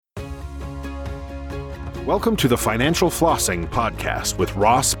Welcome to the Financial Flossing Podcast with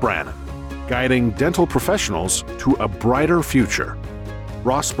Ross Brannan, guiding dental professionals to a brighter future.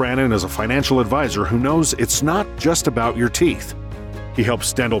 Ross Brannan is a financial advisor who knows it's not just about your teeth. He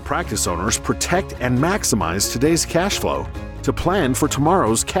helps dental practice owners protect and maximize today's cash flow to plan for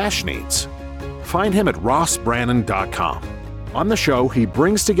tomorrow's cash needs. Find him at rossbrannan.com. On the show, he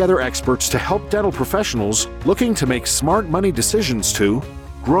brings together experts to help dental professionals looking to make smart money decisions to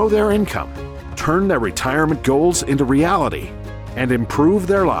grow their income, turn their retirement goals into reality, and improve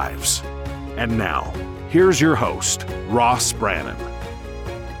their lives. And now, here's your host, Ross Brannan.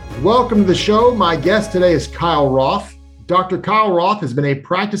 Welcome to the show. My guest today is Kyle Roth. Dr. Kyle Roth has been a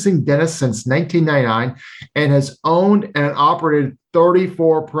practicing dentist since 1999 and has owned and operated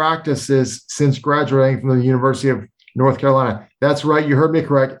 34 practices since graduating from the University of North Carolina. That's right. You heard me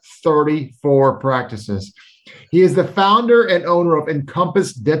correct. 34 practices. He is the founder and owner of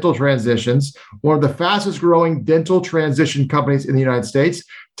Encompass Dental Transitions, one of the fastest growing dental transition companies in the United States.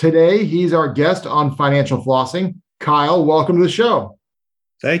 Today, he's our guest on Financial Flossing. Kyle, welcome to the show.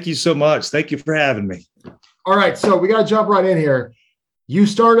 Thank you so much. Thank you for having me. All right. So we got to jump right in here. You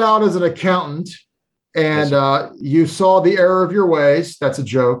started out as an accountant and you saw the error of your ways. That's a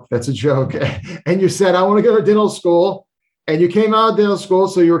joke. And you said, I want to go to dental school. And you came out of dental school.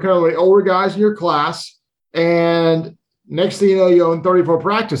 So you were kind of like older guys in your class. And next thing you know, you own 34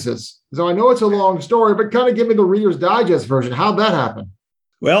 practices. So I know it's a long story, but kind of give me the Reader's Digest version. How'd that happen?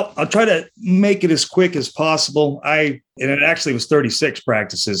 Well, I'll try to make it as quick as possible. And it actually was 36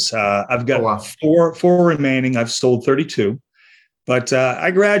 practices. I've got four remaining. I've sold 32, but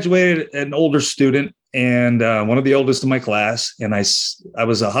I graduated an older student and one of the oldest in my class. And I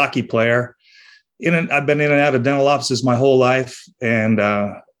was a hockey player. I've been in and out of dental offices my whole life. And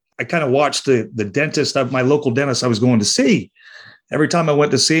I kind of watched the dentist of my local dentist I was going to see. Every time I went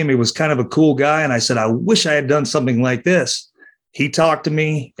to see him, he was kind of a cool guy. And I said, I wish I had done something like this. He talked to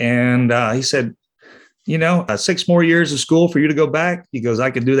me and he said, 6 more years of school for you to go back. He goes, I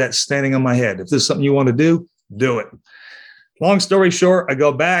could do that standing on my head. If this is something you want to do it. Long story short, I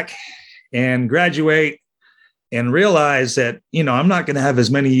go back and graduate and realize that, I'm not going to have as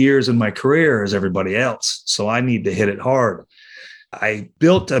many years in my career as everybody else. So I need to hit it hard. I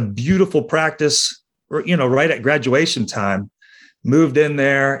built a beautiful practice, right at graduation time, moved in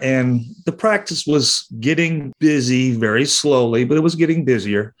there, and the practice was getting busy very slowly, but it was getting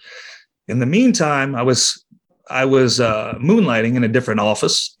busier. In the meantime, I was moonlighting in a different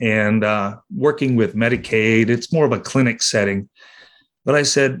office and working with Medicaid. It's more of a clinic setting. But I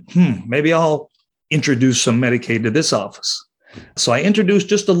said, maybe I'll introduce some Medicaid to this office. So I introduced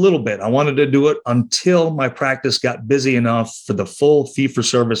just a little bit. I wanted to do it until my practice got busy enough for the full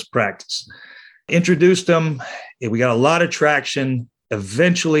fee-for-service practice. Introduced them. We got a lot of traction.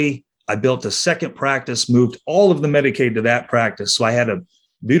 Eventually, I built a second practice, moved all of the Medicaid to that practice. So I had a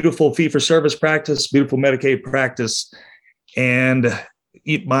beautiful fee-for-service practice, beautiful Medicaid practice. And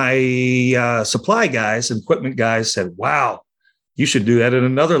my supply guys and equipment guys said, wow, you should do that in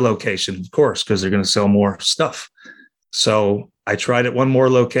another location, of course, because they're going to sell more stuff. So I tried at one more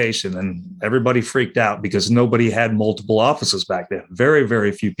location and everybody freaked out because nobody had multiple offices back then. Very,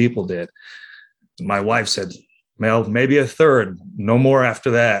 very few people did. My wife said, well, maybe a third, no more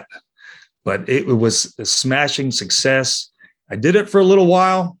after that. But it was a smashing success. I did it for a little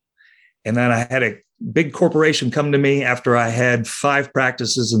while. And then I had a big corporation come to me after I had 5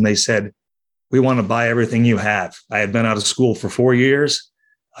 practices. And they said, we want to buy everything you have. I had been out of school for 4 years.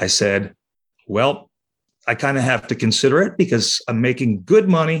 I said, well, I kind of have to consider it because I'm making good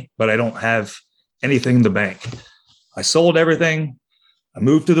money, but I don't have anything in the bank. I sold everything. I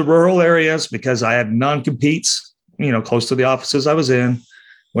moved to the rural areas because I had non-competes, close to the offices I was in.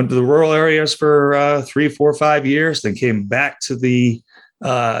 Went to the rural areas for 3, 4, 5 years, then came back to the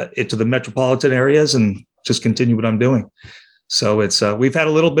metropolitan areas and just continue what I'm doing. So we've had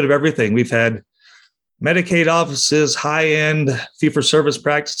a little bit of everything. We've had Medicaid offices, high-end fee-for-service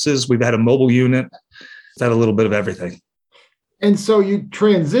practices. We've had a mobile unit. We've had a little bit of everything. And so you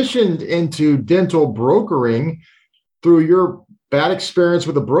transitioned into dental brokering through your bad experience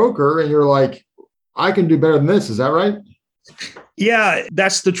with a broker, and you're like, I can do better than this. Is that right? Yeah,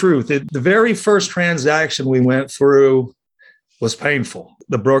 that's the truth. The very first transaction we went through was painful.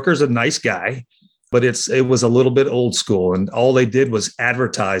 The broker's a nice guy, but it was a little bit old school. And all they did was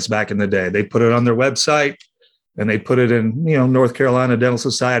advertise back in the day. They put it on their website and they put it in, North Carolina Dental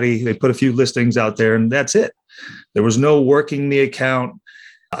Society. They put a few listings out there and that's it. There was no working the account.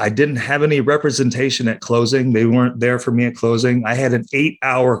 I didn't have any representation at closing. They weren't there for me at closing. I had an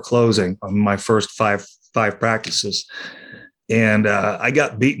 8-hour closing on my first five practices. And I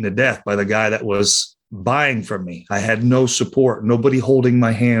got beaten to death by the guy that was buying from me. I had no support, nobody holding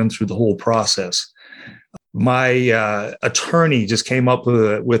my hand through the whole process. My attorney just came up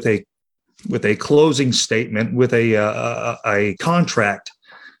with a closing statement, with a contract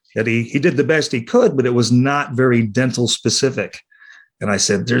that he did the best he could, but it was not very dental specific. And I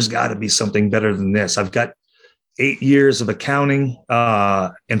said, there's got to be something better than this. I've got 8 years of accounting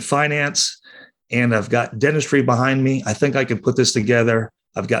and finance, and I've got dentistry behind me. I think I can put this together.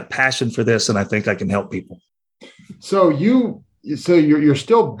 I've got passion for this, and I think I can help people. So you're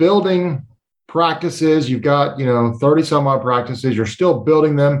still building practices. You've got 30 some odd practices. You're still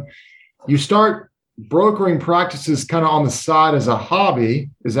building them. You start brokering practices kind of on the side as a hobby.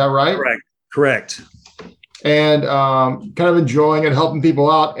 Is that right? Correct. And kind of enjoying it, helping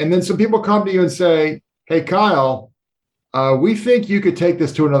people out. And then some people come to you and say, hey, Kyle, we think you could take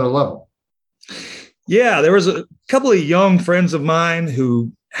this to another level. Yeah, there was a couple of young friends of mine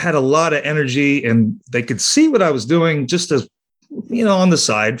who had a lot of energy, and they could see what I was doing just as, on the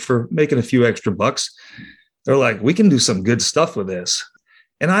side for making a few extra bucks. They're like, we can do some good stuff with this.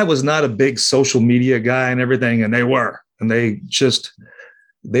 And I was not a big social media guy and everything, and they were. And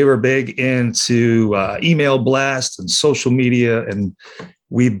they were big into email blasts and social media. And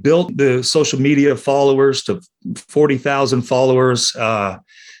we built the social media followers to 40,000 followers.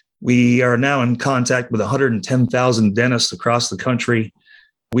 We are now in contact with 110,000 dentists across the country.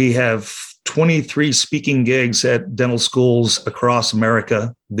 We have 23 speaking gigs at dental schools across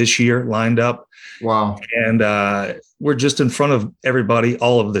America this year lined up. Wow. And we're just in front of everybody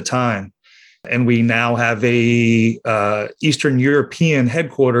all of the time. And we now have a Eastern European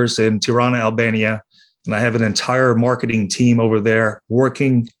headquarters in Tirana, Albania. And I have an entire marketing team over there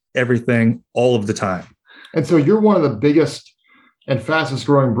working everything all of the time. And so you're one of the biggest and fastest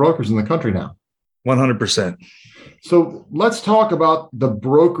growing brokers in the country now. 100%. So let's talk about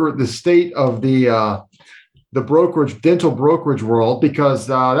the state of the dental brokerage world, because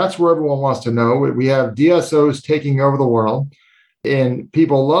that's where everyone wants to know. We have DSOs taking over the world, and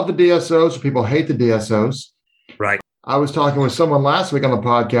people love the DSOs, or people hate the DSOs. Right. I was talking with someone last week on the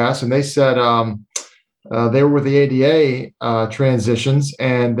podcast, and they said they were with the ADA transitions,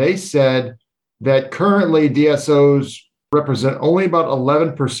 and they said that currently DSOs represent only about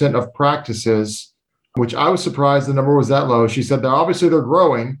 11% of practices, which I was surprised the number was that low. She said that obviously they're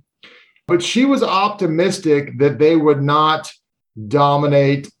growing, but she was optimistic that they would not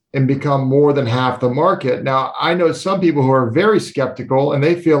dominate and become more than half the market. Now, I know some people who are very skeptical, and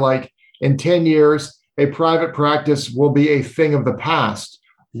they feel like in 10 years, a private practice will be a thing of the past.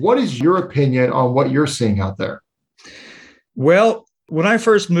 What is your opinion on what you're seeing out there? Well, when I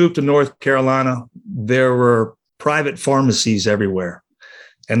first moved to North Carolina, there were private pharmacies everywhere.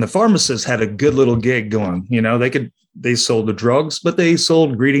 And the pharmacists had a good little gig going. They sold the drugs, but they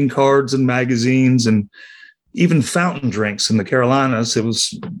sold greeting cards and magazines and even fountain drinks in the Carolinas.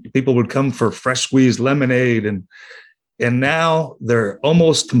 People would come for fresh squeezed lemonade, and now they're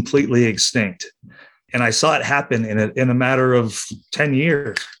almost completely extinct. And I saw it happen in a matter of 10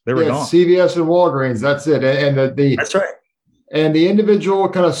 years. They were gone. CVS and Walgreens, that's it. And that's right. And the individual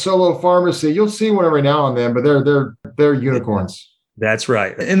kind of solo pharmacy, you'll see one every now and then, but they're unicorns. That's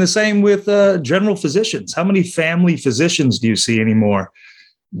right. And the same with general physicians. How many family physicians do you see anymore?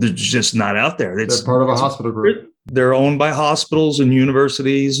 They're just not out there. They're part of a hospital group. They're owned by hospitals and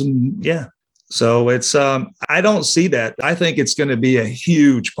universities. And yeah. So it's, I don't see that. I think it's going to be a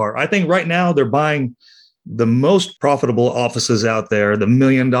huge part. I think right now they're buying the most profitable offices out there, the $1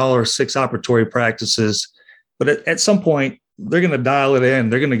 million 6-operatory practices. But at some point, they're going to dial it in.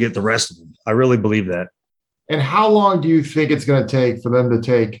 They're going to get the rest of them. I really believe that. And how long do you think it's going to take for them to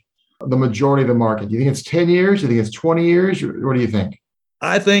take the majority of the market? Do you think it's 10 years? Do you think it's 20 years? What do you think?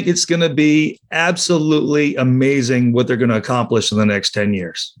 I think it's going to be absolutely amazing what they're going to accomplish in the next 10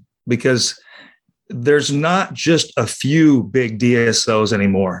 years, because there's not just a few big DSOs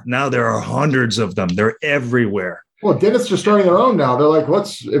anymore. Now there are hundreds of them. They're everywhere. Well, dentists are starting their own now. They're like,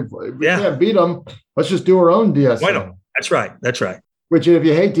 if we can't beat them, let's just do our own DSO. Why not? That's right. Which, if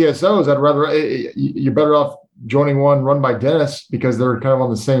you hate DSOs, you're better off joining one run by dentists, because they're kind of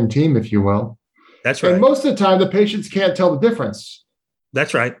on the same team, if you will. That's right. And most of the time, the patients can't tell the difference.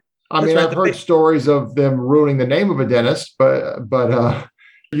 That's right. I've heard stories of them ruining the name of a dentist, but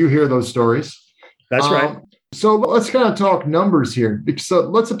you hear those stories. That's right. So let's kind of talk numbers here. So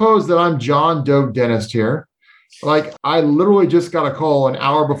let's suppose that I'm John Doe Dentist here. Like, I literally just got a call an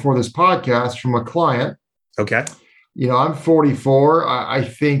hour before this podcast from a client. Okay. I'm 44. I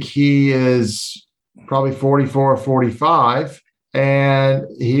think he is probably 44 or 45. And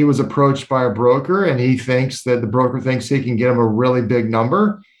he was approached by a broker, and he thinks that the broker thinks he can get him a really big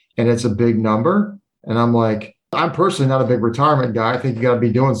number. And it's a big number. And I'm like, I'm personally not a big retirement guy. I think you got to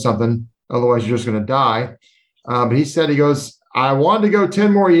be doing something. Otherwise, you're just going to die. But he said, he goes, I wanted to go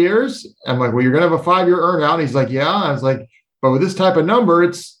 10 more years. I'm like, well, you're going to have a 5-year earn out. And he's like, yeah. I was like, but with this type of number,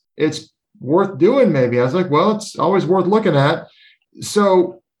 it's worth doing maybe. I was like, well, it's always worth looking at.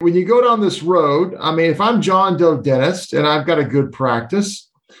 So when you go down this road, I mean, if I'm John Doe dentist and I've got a good practice,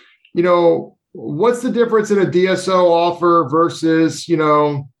 what's the difference in a DSO offer versus,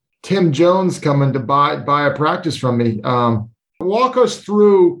 Tim Jones coming to buy a practice from me? Walk us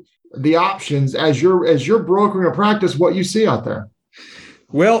through the options as you're brokering a practice, what you see out there.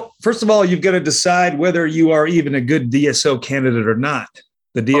 Well, first of all, you've got to decide whether you are even a good DSO candidate or not.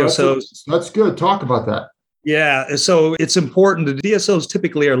 The DSOs. That's good. Talk about that. Yeah. So it's important. The DSOs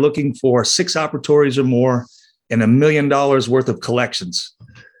typically are looking for 6 operatories or more and $1 million worth of collections.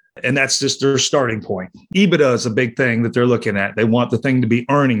 And that's just their starting point. EBITDA is a big thing that they're looking at. They want the thing to be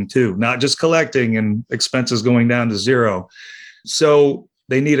earning too, not just collecting and expenses going down to zero. So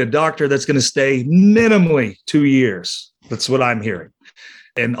they need a doctor that's going to stay minimally 2 years. That's what I'm hearing.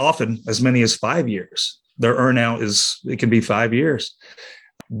 And often as many as 5 years. Their earnout it can be 5 years.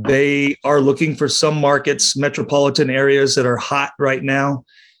 They are looking for some markets, metropolitan areas that are hot right now.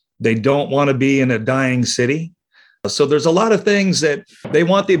 They don't want to be in a dying city. So there's a lot of things that they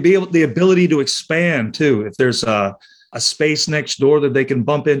want the ability to expand too. If there's a space next door that they can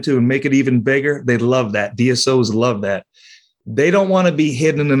bump into and make it even bigger, they love that. DSOs love that. They don't want to be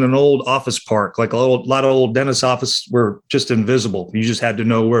hidden in an old office park, like a lot of old dentist offices were just invisible. You just had to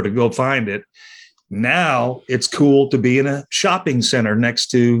know where to go find it. Now it's cool to be in a shopping center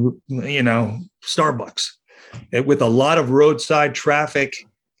next to, Starbucks with a lot of roadside traffic,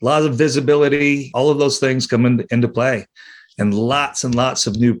 a lot of visibility, all of those things come into play and lots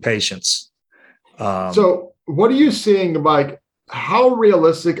of new patients. So what are you seeing, like, how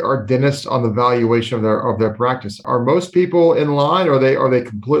realistic are dentists on the valuation of their practice? Are most people in line or are they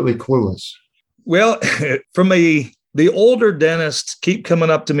completely clueless? Well, the older dentists keep coming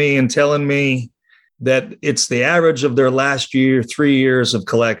up to me and telling me that it's the average of their last 3 years of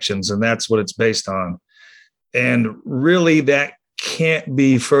collections, and that's what it's based on. And really, that can't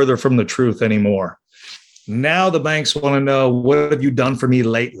be further from the truth anymore. Now the banks want to know, what have you done for me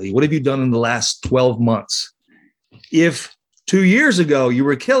lately? What have you done in the last 12 months? If 2 years ago you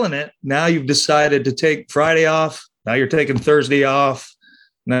were killing it, now you've decided to take Friday off. Now you're taking Thursday off.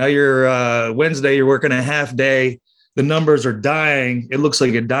 Now you're Wednesday, you're working a half day. The numbers are dying. It looks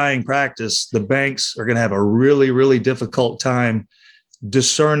like a dying practice. The banks are going to have a really, really difficult time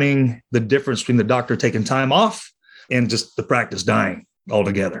discerning the difference between the doctor taking time off and just the practice dying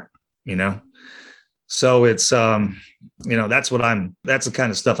altogether, So it's, that's the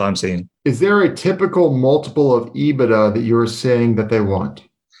kind of stuff I'm seeing. Is there a typical multiple of EBITDA that you're saying that they want?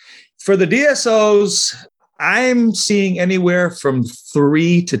 For the DSOs, I'm seeing anywhere from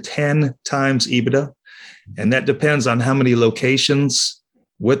 3 to 10 times EBITDA. And that depends on how many locations,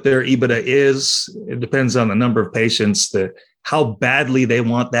 what their EBITDA is. It depends on the number of patients, how badly they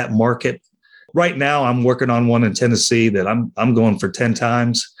want that market. Right now, I'm working on one in Tennessee that I'm going for 10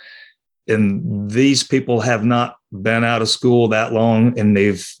 times. And these people have not been out of school that long, and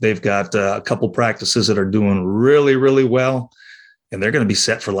they've got a couple practices that are doing really, really well, and they're going to be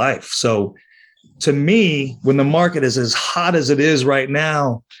set for life. So to me, when the market is as hot as it is right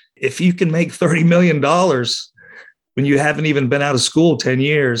now, if you can make $30 million when you haven't even been out of school 10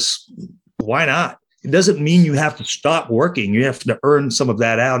 years, why not? It doesn't mean you have to stop working. You have to earn some of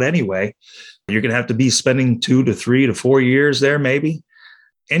that out anyway. You're going to have to be spending 2 to 3 to 4 years there maybe.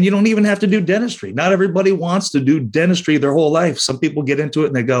 And you don't even have to do dentistry. Not everybody wants to do dentistry their whole life. Some people get into it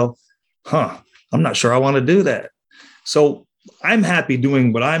and they go, I'm not sure I want to do that. So I'm happy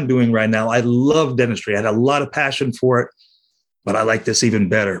doing what I'm doing right now. I love dentistry. I had a lot of passion for it, but I like this even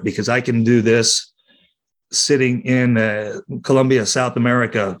better because I can do this sitting in Colombia, South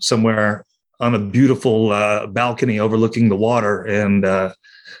America, somewhere on a beautiful balcony overlooking the water and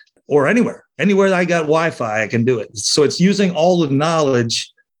or anywhere that I got Wi-Fi, I can do it. So it's using all the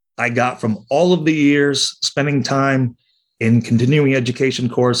knowledge I got from all of the years, spending time in continuing education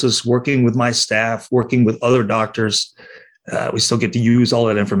courses, working with my staff, working with other doctors. We still get to use all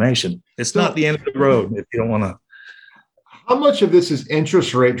that information. It's not the end of the road if you don't want to. How much of this is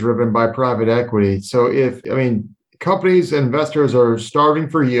interest rate driven by private equity? So companies and investors are starving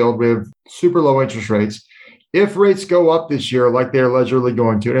for yield. We have super low interest rates. If rates go up this year, like they're allegedly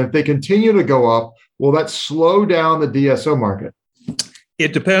going to, and if they continue to go up, will that slow down the DSO market?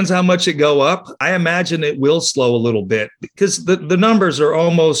 It depends how much it go up. I imagine it will slow a little bit because the numbers are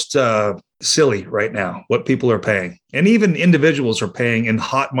almost silly right now, what people are paying. And even individuals are paying in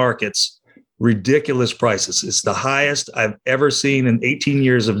hot markets ridiculous prices. It's the highest I've ever seen in 18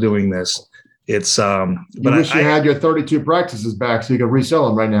 years of doing this. It's but you wish you had your 32 practices back so you could resell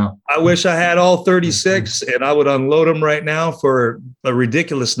them right now. I wish I had all 36 and I would unload them right now for a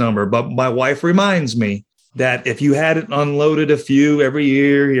ridiculous number. But my wife reminds me that if you had it unloaded a few every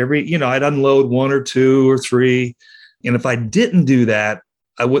year, I'd unload 1 or 2 or 3. And if I didn't do that,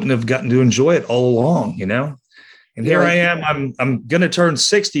 I wouldn't have gotten to enjoy it all along, And here I am. I'm going to turn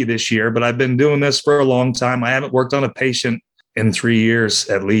 60 this year, but I've been doing this for a long time. I haven't worked on a patient in 3 years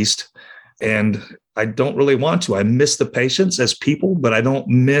at least. And I don't really want to. I miss the patients as people, but I don't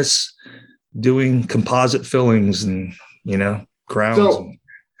miss doing composite fillings and, crowns. So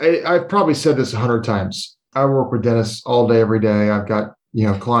I've probably said this 100 times. I work with dentists all day, every day. I've got,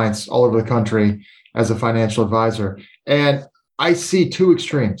 clients all over the country as a financial advisor. And I see 2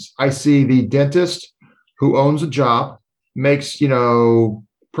 extremes. I see the dentist who owns a job, makes,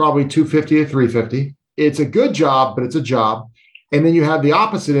 probably $250 to $350. It's a good job, but it's a job. And then you have the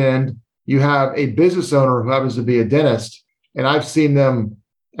opposite end. You have a business owner who happens to be a dentist, and I've seen them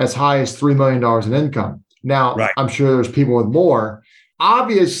as high as $3 million in income. Now, right. I'm sure there's people with more.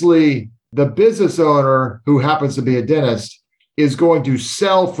 Obviously, the business owner who happens to be a dentist is going to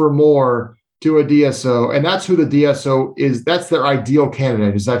sell for more to a DSO, and that's who the DSO is. That's their ideal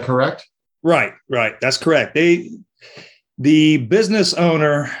candidate. Is that correct? Right. That's correct. The business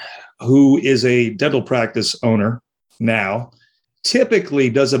owner who is a dental practice owner now typically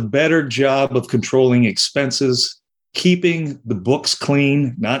does a better job of controlling expenses, keeping the books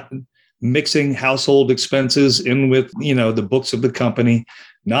clean, not mixing household expenses in with, the books of the company,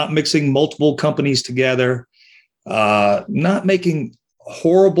 not mixing multiple companies together, not making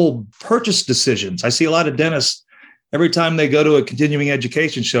horrible purchase decisions. I see a lot of dentists, every time they go to a continuing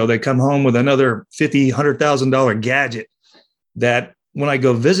education show, they come home with another $50,000, $100,000 gadget that when I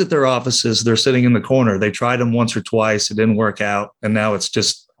go visit their offices, they're sitting in the corner. They tried them once or twice. It didn't work out. And now it's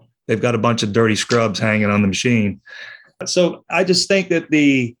just, they've got a bunch of dirty scrubs hanging on the machine. So I just think that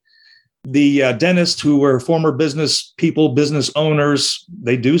the dentists who were former business people, business owners,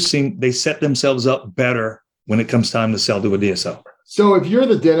 they set themselves up better when it comes time to sell to a DSO. So if you're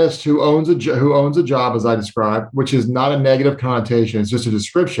the dentist who owns a job, as I described, which is not a negative connotation, it's just a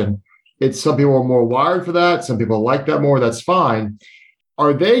description. Some people are more wired for that. Some people like that more. That's fine.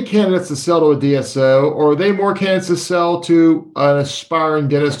 Are they candidates to sell to a DSO, or are they more candidates to sell to an aspiring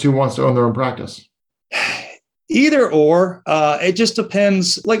dentist who wants to own their own practice? Either or. It just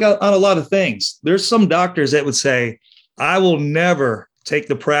depends on a lot of things. There's some doctors that would say, I will never take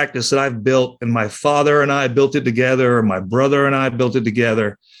the practice that I've built, and my father and I built it together, or my brother and I built it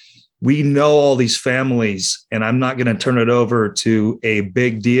together. We know all these families, and I'm not going to turn it over to a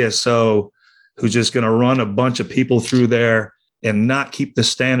big DSO who's just going to run a bunch of people through there and not keep the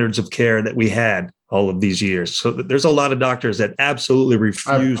standards of care that we had all of these years. So there's a lot of doctors that absolutely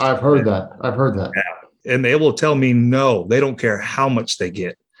refuse. I've heard that. Yeah. And they will tell me, no, they don't care how much they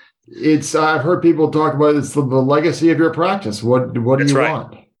get. I've heard people talk about it's the legacy of your practice. What do you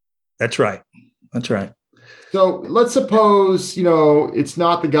want? That's right. So let's suppose, it's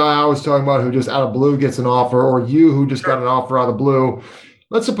not the guy I was talking about who just out of blue gets an offer, or you who just got an offer out of blue.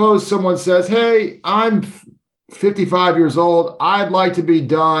 Let's suppose someone says, hey, I'm 55 years old. I'd like to be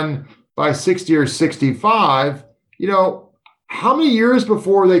done by 60 or 65. How many years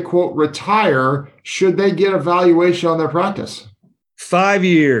before they, quote, retire should they get a valuation on their practice? 5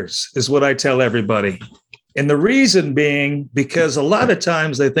 years is what I tell everybody. And the reason being, because a lot of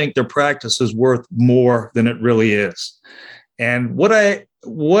times they think their practice is worth more than it really is. And what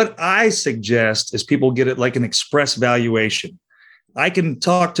I suggest is people get it like an express valuation. I can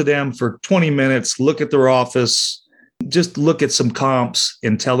talk to them for 20 minutes, look at their office, just look at some comps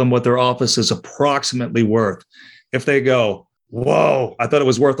and tell them what their office is approximately worth. If they go, whoa, I thought it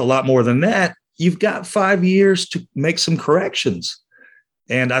was worth a lot more than that, you've got 5 years to make some corrections.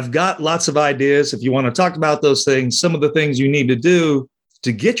 And I've got lots of ideas. If you want to talk about those things, some of the things you need to do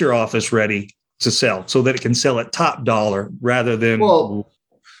to get your office ready to sell so that it can sell at top dollar rather than. Well,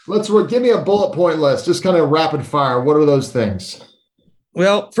 give me a bullet point list, just kind of rapid fire. What are those things?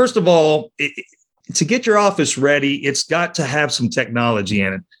 Well, first of all, to get your office ready, it's got to have some technology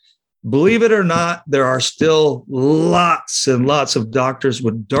in it. Believe it or not, there are still lots and lots of doctors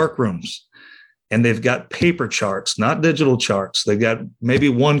with dark rooms. And they've got paper charts, not digital charts. They've got maybe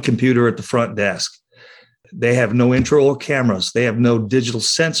one computer at the front desk. They have no intraoral cameras. They have no digital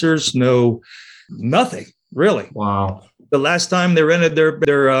sensors, nothing, really. Wow. The last time they rented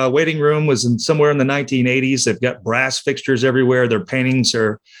their waiting room was somewhere in the 1980s. They've got brass fixtures everywhere. Their paintings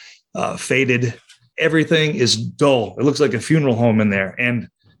are faded. Everything is dull. It looks like a funeral home in there. And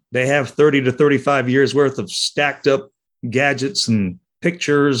They have 30 to 35 years worth of stacked up gadgets and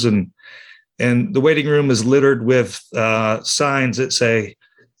pictures, and the waiting room is littered with signs that say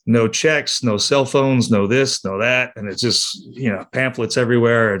no checks, no cell phones, no this, no that. And it's just, pamphlets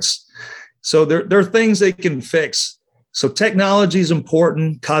everywhere. So there are things they can fix. So technology is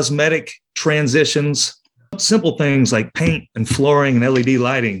important, cosmetic transitions, simple things like paint and flooring and LED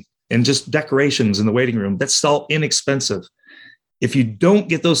lighting and just decorations in the waiting room. That's all inexpensive. If you don't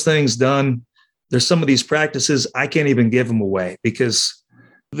get those things done, there's some of these practices, I can't even give them away, because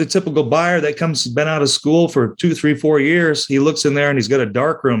the typical buyer that been out of school for 2, 3, 4 years, he looks in there and he's got a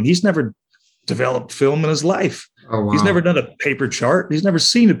dark room. He's never developed film in his life. Oh, wow. He's never done a paper chart. He's never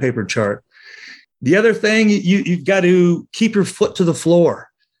seen a paper chart. The other thing, you've got to keep your foot to the floor.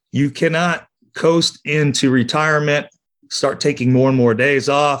 You cannot coast into retirement, start taking more and more days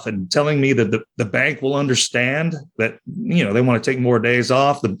off and telling me that the bank will understand that, they want to take more days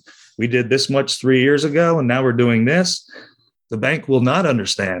off. We did this much 3 years ago, and now we're doing this. The bank will not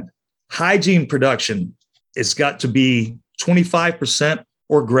understand. Hygiene production has got to be 25%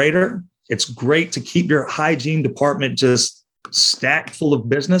 or greater. It's great to keep your hygiene department just stacked full of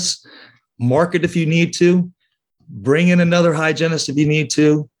business. Market if you need to. Bring in another hygienist if you need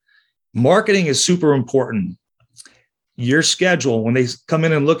to. Marketing is super important. Your schedule, when they come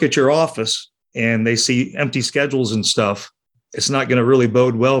in and look at your office and they see empty schedules and stuff, it's not going to really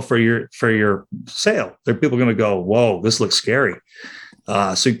bode well for your sale. People are going to go, whoa, this looks scary.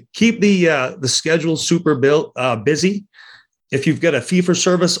 So keep the schedule super busy. If you've got a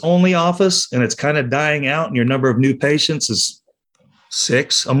fee-for-service only office and it's kind of dying out and your number of new patients is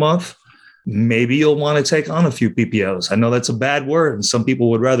 6 a month, maybe you'll want to take on a few PPOs. I know that's a bad word, and some people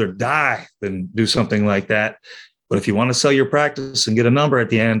would rather die than do something like that. But if you want to sell your practice and get a number at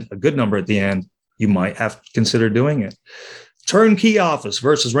the end, a good number at the end, you might have to consider doing it. Turnkey office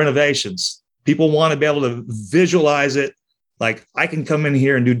versus renovations. People want to be able to visualize it. Like, I can come in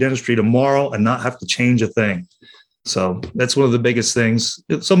here and do dentistry tomorrow and not have to change a thing. So that's one of the biggest things.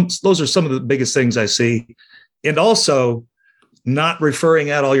 Those are some of the biggest things I see. And also not referring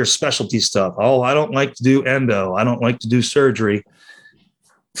out all your specialty stuff. Oh, I don't like to do endo. I don't like to do surgery.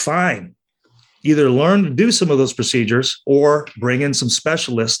 Fine. Either learn to do some of those procedures or bring in some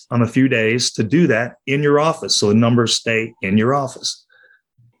specialists on a few days to do that in your office, so the numbers stay in your office.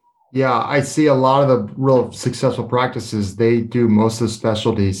 Yeah, I see a lot of the real successful practices. They do most of the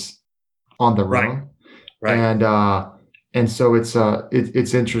specialties on their own. Right. And so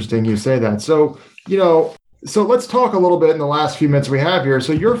it's interesting you say that. So, so let's talk a little bit in the last few minutes we have here.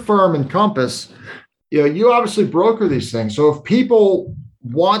 So your firm, Encompass, you obviously broker these things. So if people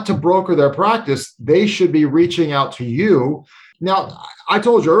want to broker their practice, they should be reaching out to you. Now, I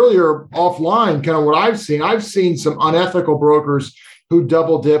told you earlier offline, kind of what I've seen. I've seen some unethical brokers who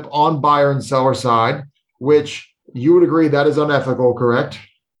double dip on buyer and seller side, which you would agree that is unethical, correct?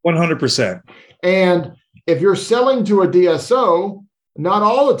 100%. And if you're selling to a DSO, not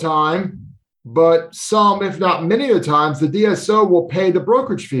all the time, but some, if not many of the times, the DSO will pay the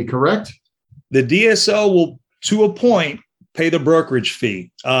brokerage fee, correct? The DSO will, to a point, pay the brokerage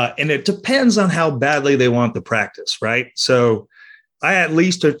fee. And it depends on how badly they want the practice, right? So I at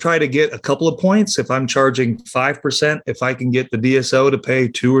least try to get a couple of points. If I'm charging 5%, if I can get the DSO to pay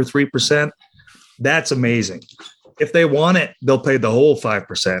 2 or 3%, that's amazing. If they want it, they'll pay the whole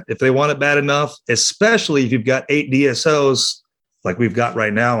 5%. If they want it bad enough, especially if you've got 8 DSOs, like we've got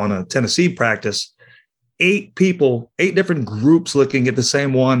right now on a Tennessee practice, 8 people, 8 different groups looking at the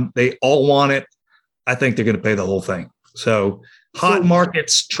same one, they all want it. I think they're going to pay the whole thing. So hot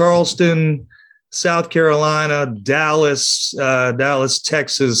markets, Charleston, South Carolina, Dallas,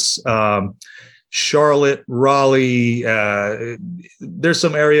 Texas, Charlotte, Raleigh. There's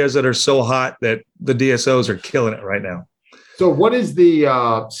some areas that are so hot that the DSOs are killing it right now. So what is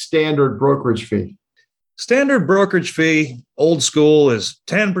the standard brokerage fee? Standard brokerage fee, old school, is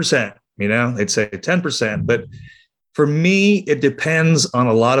 10%. They'd say 10%. But for me, it depends on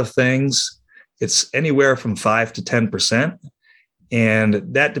a lot of things. It's anywhere from 5 to 10%. And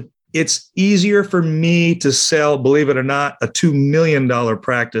that it's easier for me to sell, believe it or not, a $2 million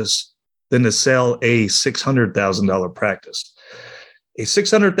practice than to sell a $600,000 practice. A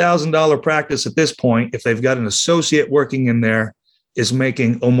 $600,000 practice at this point, if they've got an associate working in there, is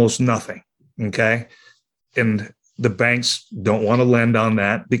making almost nothing. Okay. And the banks don't want to lend on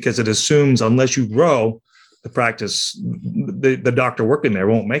that because it assumes unless you grow the practice, the doctor working there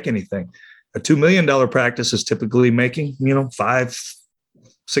won't make anything. A $2 million practice is typically making,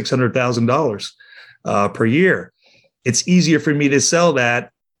 $500,000-$600,000 per year. It's easier for me to sell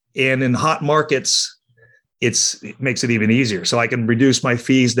that. And in hot markets, it makes it even easier. So I can reduce my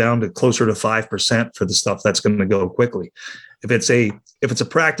fees down to closer to 5% for the stuff that's going to go quickly. If it's a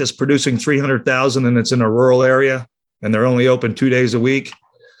practice producing 300,000 and it's in a rural area and they're only open 2 days a week,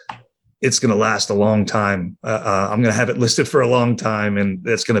 it's going to last a long time. I'm going to have it listed for a long time, and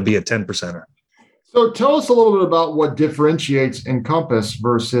that's going to be a 10%er. So tell us a little bit about what differentiates Encompass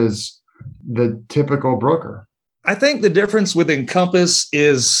versus the typical broker. I think the difference with Encompass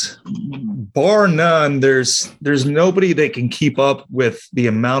is, bar none, there's nobody that can keep up with the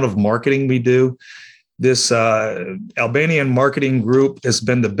amount of marketing we do. This Albanian marketing group has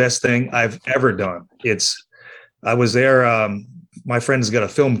been the best thing I've ever done. I was there. My friend's got a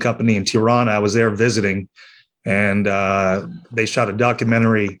film company in Tirana. I was there visiting, and they shot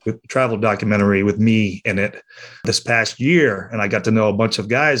a travel documentary with me in it this past year. And I got to know a bunch of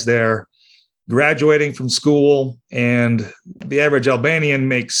guys there graduating from school, and the average Albanian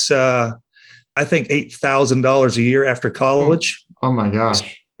makes, I think, $8,000 a year after college. Oh my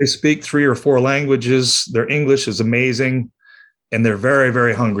gosh. They speak 3 or 4 languages. Their English is amazing, and they're very,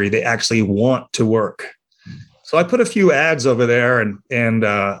 very hungry. They actually want to work. So I put a few ads over there, and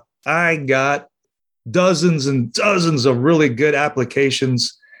I got dozens and dozens of really good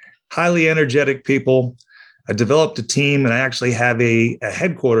applications, highly energetic people. I developed a team, and I actually have a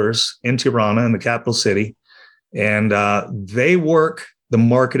headquarters in Tirana, in the capital city, and they work the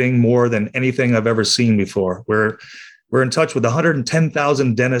marketing more than anything I've ever seen before. We're in touch with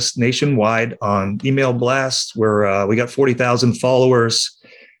 110,000 dentists nationwide on email blasts. We got 40,000 followers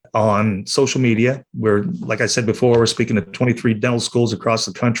on social media. Like I said before, we're speaking to 23 dental schools across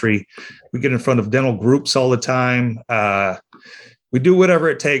the country. We get in front of dental groups all the time. We do whatever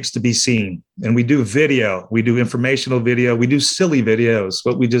it takes to be seen. And we do video. We do informational video. We do silly videos,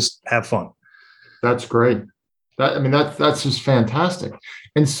 but we just have fun. That's great. That's just fantastic.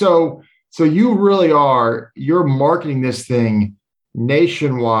 And so you really you're marketing this thing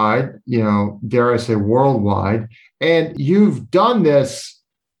nationwide, dare I say worldwide. And you've done this,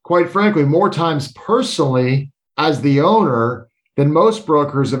 quite frankly, more times personally as the owner than most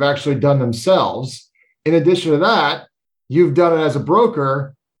brokers have actually done themselves. In addition to that, you've done it as a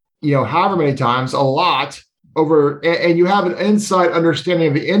broker, however many times, a lot over, and you have an inside understanding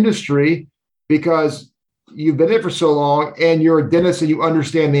of the industry because you've been in it for so long, and you're a dentist and you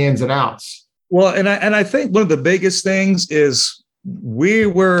understand the ins and outs. Well, and I think one of the biggest things is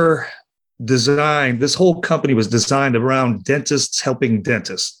this whole company was designed around dentists helping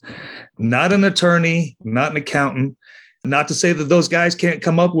dentists, not an attorney, not an accountant. Not to say that those guys can't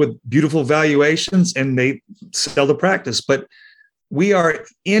come up with beautiful valuations and they sell the practice, but we are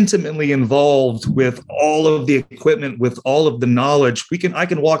intimately involved with all of the equipment, with all of the knowledge. I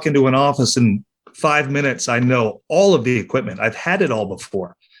can walk into an office in 5 minutes. I know all of the equipment. I've had it all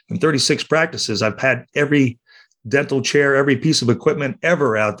before. In 36 practices, I've had every dental chair, every piece of equipment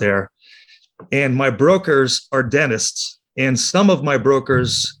ever out there. And my brokers are dentists, and some of my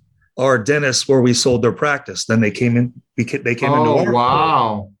brokers are dentists where we sold their practice. Then they came in. They came into our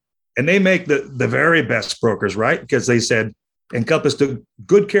wow. And they make the very best brokers, right? Because they said Encompass took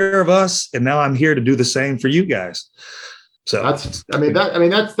good care of us, and now I'm here to do the same for you guys. So that's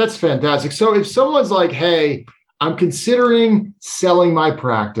fantastic. So if someone's like, "Hey, I'm considering selling my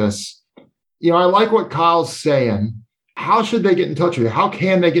practice," I like what Kyle's saying. How should they get in touch with you? How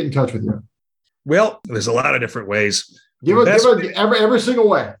can they get in touch with you? Well, there's a lot of different ways. Give us every single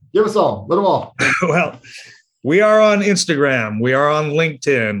way. Give us all. Let them all. Well, we are on Instagram. We are on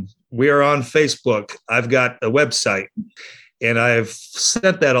LinkedIn. We are on Facebook. I've got a website, and I've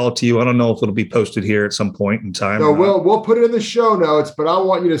sent that all to you. I don't know if it'll be posted here at some point in time. No, we'll put it in the show notes, but I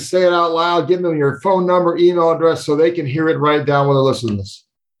want you to say it out loud. Give them your phone number, email address, so they can hear it right down when they're listening to this.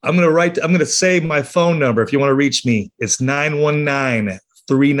 I'm going to say my phone number. If you want to reach me, it's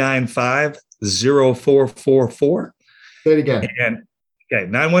 919-395-0444. Say it again. And okay,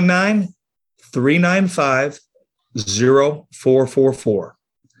 919-395-0444.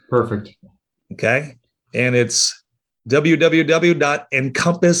 Perfect. Okay. And it's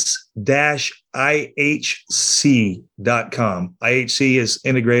www.encompass-ihc.com. IHC is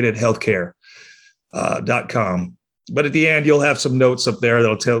integrated healthcare.com. But at the end, you'll have some notes up there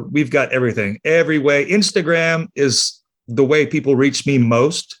that'll tell we've got everything every way. Instagram is the way people reach me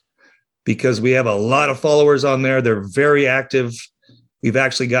most because we have a lot of followers on there. They're very active. We've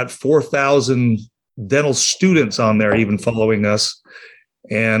actually got 4,000 dental students on there, even following us.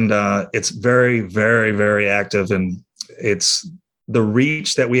 And it's very, very, very active. And the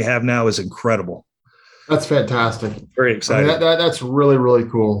reach that we have now is incredible. That's fantastic. Very exciting. That's really, really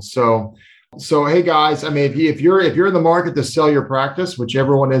cool. So hey guys, if you're in the market to sell your practice, which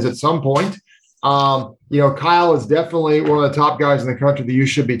everyone is at some point, Kyle is definitely one of the top guys in the country that you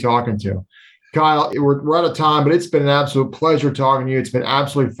should be talking to. Kyle, we're out of time, but it's been an absolute pleasure talking to you. It's been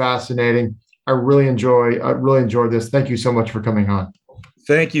absolutely fascinating. I really enjoyed this. Thank you so much for coming on.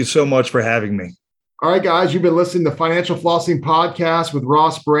 Thank you so much for having me. All right, guys, you've been listening to Financial Flossing Podcast with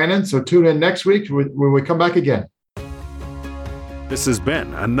Ross Brannan. So tune in next week when we come back again. This has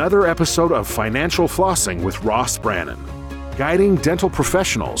been another episode of Financial Flossing with Ross Brannan, guiding dental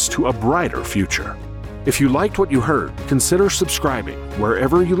professionals to a brighter future. If you liked what you heard, consider subscribing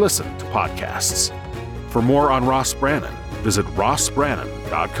wherever you listen to podcasts. For more on Ross Brannan, visit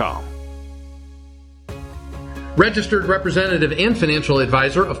rossbrannan.com. Registered representative and financial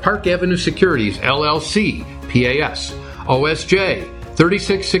advisor of Park Avenue Securities, LLC, PAS, OSJ,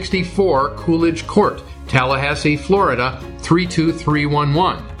 3664 Coolidge Court, Tallahassee, Florida,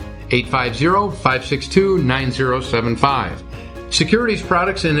 32311, 850-562-9075. Securities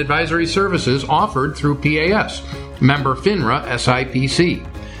products and advisory services offered through PAS, member FINRA SIPC.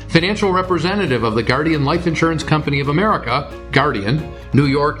 Financial representative of the Guardian Life Insurance Company of America, Guardian, New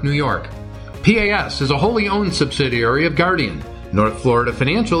York, New York. PAS is a wholly owned subsidiary of Guardian. North Florida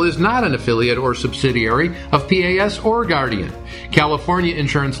Financial is not an affiliate or subsidiary of PAS or Guardian. California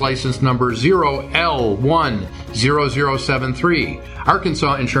Insurance License Number 0L10073.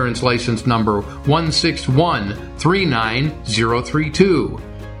 Arkansas Insurance License Number 161-39032.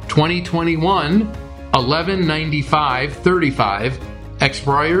 2021 119535.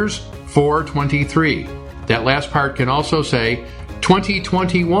 Expires 423. That last part can also say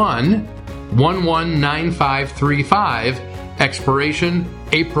 2021 119535. Expiration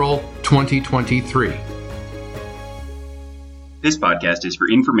April 2023. This podcast is for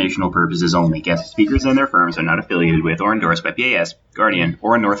informational purposes only. Guest speakers and their firms are not affiliated with or endorsed by PAS, Guardian,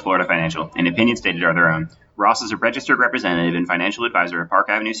 or North Florida Financial, and opinions stated are their own. Ross is a registered representative and financial advisor of Park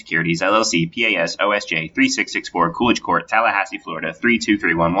Avenue Securities, LLC, PAS, OSJ, 3664 Coolidge Court, Tallahassee, Florida,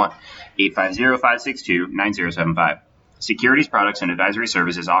 32311, 850-562-9075. Securities products and advisory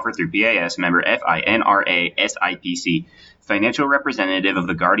services offered through PAS, member FINRA SIPC. Financial representative of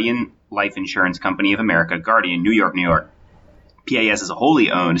the Guardian Life Insurance Company of America, Guardian, New York, New York. PAS is a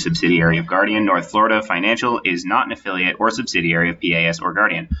wholly owned subsidiary of Guardian. North Florida Financial is not an affiliate or subsidiary of PAS or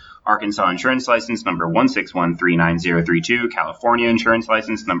Guardian. Arkansas Insurance License Number 161-39032. California Insurance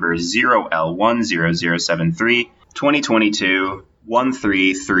License Number 0L10073. 2022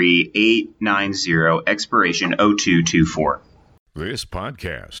 133890. Expiration 0224. This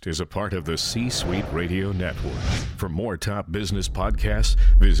podcast is a part of the C-Suite Radio Network. For more top business podcasts,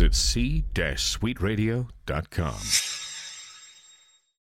 visit c-suiteradio.com.